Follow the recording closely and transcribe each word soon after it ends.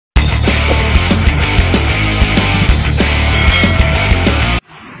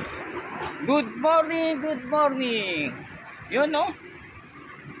Good morning, good morning. Yun no.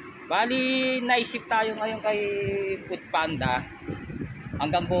 Bali, naisip tayo ngayon kay Food Panda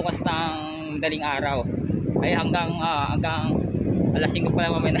hanggang bukas ng daling araw. Ay hanggang alas 5 pa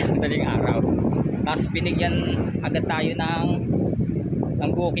lang mamaya ng daling araw. Tapos binigyan agad tayo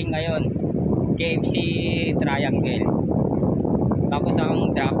ng booking ngayon. KFC Triangle. Tapos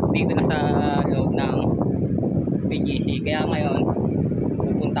ang drop dito na sa loob ng PGC. Kaya ngayon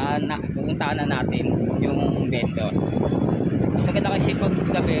pupuntahan na natin yung vendor. Mas maganda kasi pag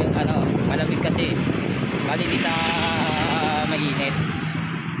gabi, malamig kasi. Bali di sa mainit.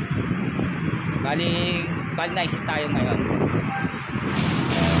 Bali naisip tayo ngayon.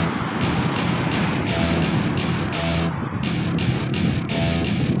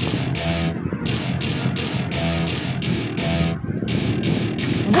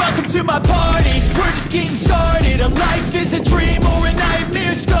 Welcome to my party, we're just getting started. A life is a dream or a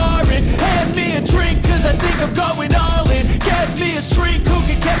nightmare scarring. Hand me a drink cause I think I'm going all in. Get me a shrink who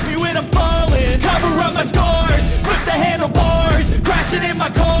can catch me when I'm falling. Cover up my scars, flip the handlebars. Crashing in my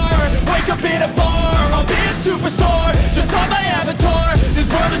car, wake up in a bar. I'll be a superstar, just on my avatar. This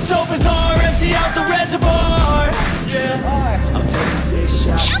world is so bizarre, empty out the reservoir. Yeah, I'm taking 6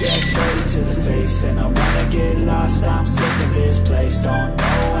 shots, yeah, straight to the face. And I wanna get lost, I'm sick of this place. Don't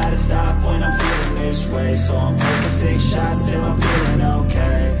know how to stop when I'm feeling this way. So I'm taking 6 shots till I'm feeling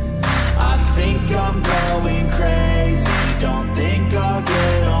okay. I think I'm going crazy, don't think I'll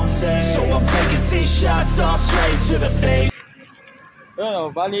get home safe. So I'm taking 6 shots all straight to the face.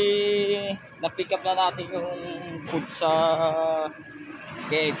 Bali, na-pick up na natin yung food sa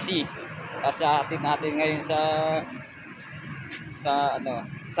KFC. Kasi atin natin ngayon sa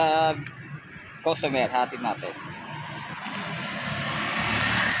customer, hatid natin.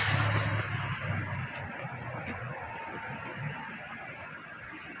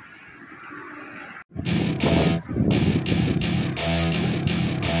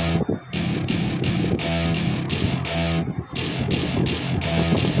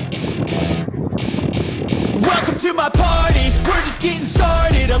 Welcome to my party, we're just getting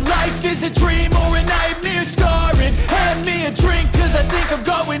started. A life is a dream or a nightmare scarring. Hand me a drink cause I think I'm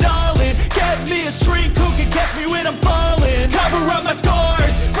going all in. Get me a shrink who can catch me when I'm falling. Cover up my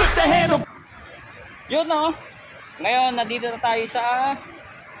scars, flip the handle. Yun no. Ngayon nandito na tayo sa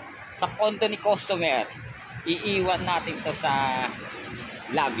condo ni customer. Iiwan natin to sa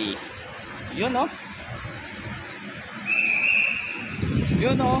lobby. Yun no.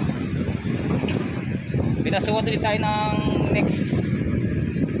 Yun no. Pinasuot ulit tayo ng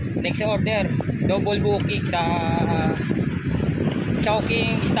next order. Double booking sa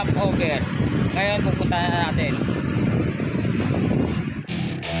Chowking stopover. Ngayon pupunta na natin.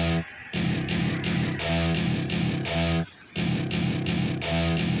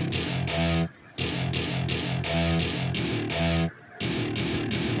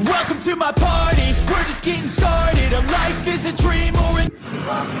 Welcome to my party, we're just getting started. A life is a dream or a...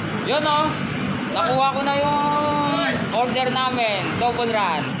 Yun no. Nakuha ko na yung order namin, double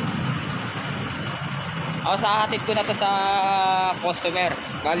run. Sa hatid ko na to sa customer.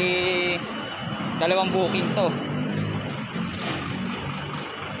 Bali, 2 booking to.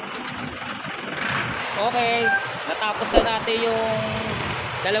 Okay, natapos na natin yung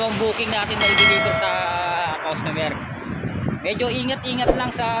 2 booking natin na i-deliver sa customer. Medyo ingat-ingat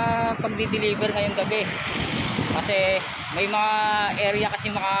lang sa pagdi-deliver ngayong gabi. Kasi may mga area kasi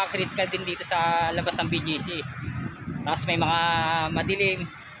critical din dito sa labas ng BGC. Tapos may mga madilim.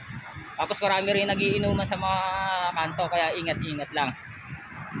 Tapos marami rin nagiinuman sa mga kanto, kaya ingat-ingat lang.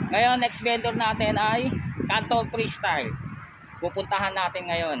 Ngayon, next vendor natin ay Kanto Freestyle. Pupuntahan natin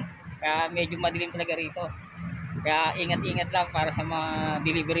ngayon. Kaya medyo madilim talaga rito. Kaya ingat-ingat lang para sa mga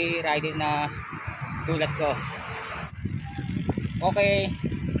delivery rider na tulad ko. Okay,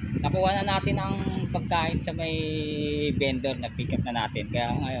 nakuha na natin ang pagkain sa may vendor na pick up na natin.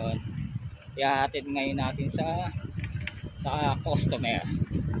 Kaya ngayon ihahatid ngayon natin sa customer.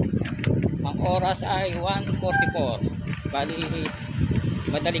 Ang oras ay 1:44. Bali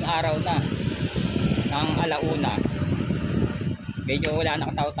madaling araw na ng alauna. Medyo wala na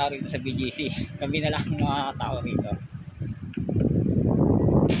katao-tao rito sa BGC. Kami na lang mga tao rito.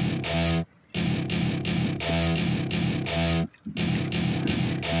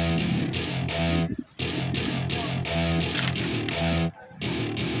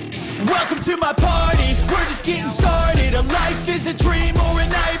 Welcome to my party, we're just getting started. A life is a dream or a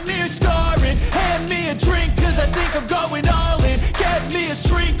nightmare scarring. Hand me a drink cause I think I'm going all in. Get me a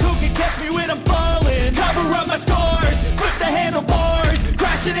shrink who can catch me when I'm falling. Cover up my scars, flip the handlebars.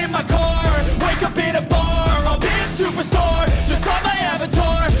 Crashing in my car, wake up in a bar. I'll be a superstar, just on my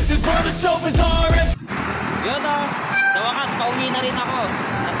avatar. This world is so bizarre.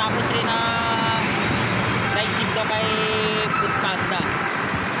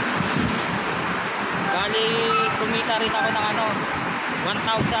 kumita rin ako ng ano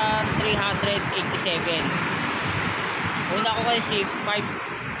 1,387. Una ko kasi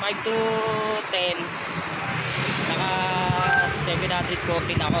 5 to 10, naka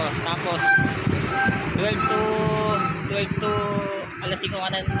 714 ako. Tapos 12 to alas 5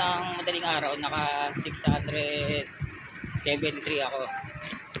 ng madaling araw, naka 673 ako.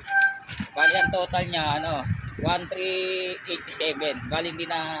 Bali ang total niya ano 1,387. Bali hindi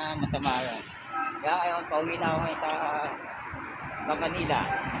na masama yun. Kaya ngayon pauwi na ako ngayon sa Manila.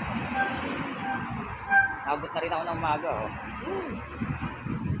 Abot na rin ako ng umaga, oh.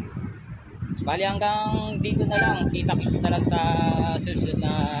 Bali hanggang dito na lang. Kita-kits na lang sa susunod na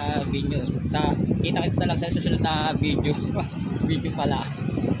video. Kita-kits na lang sa susunod na video. Video pala.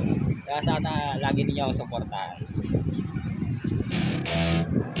 Kaya sana lagi niyo ako suportahan.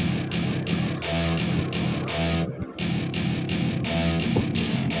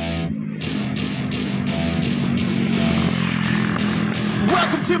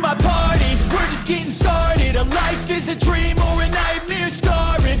 Welcome to my party, we're just getting started. A life is a dream or a nightmare scar.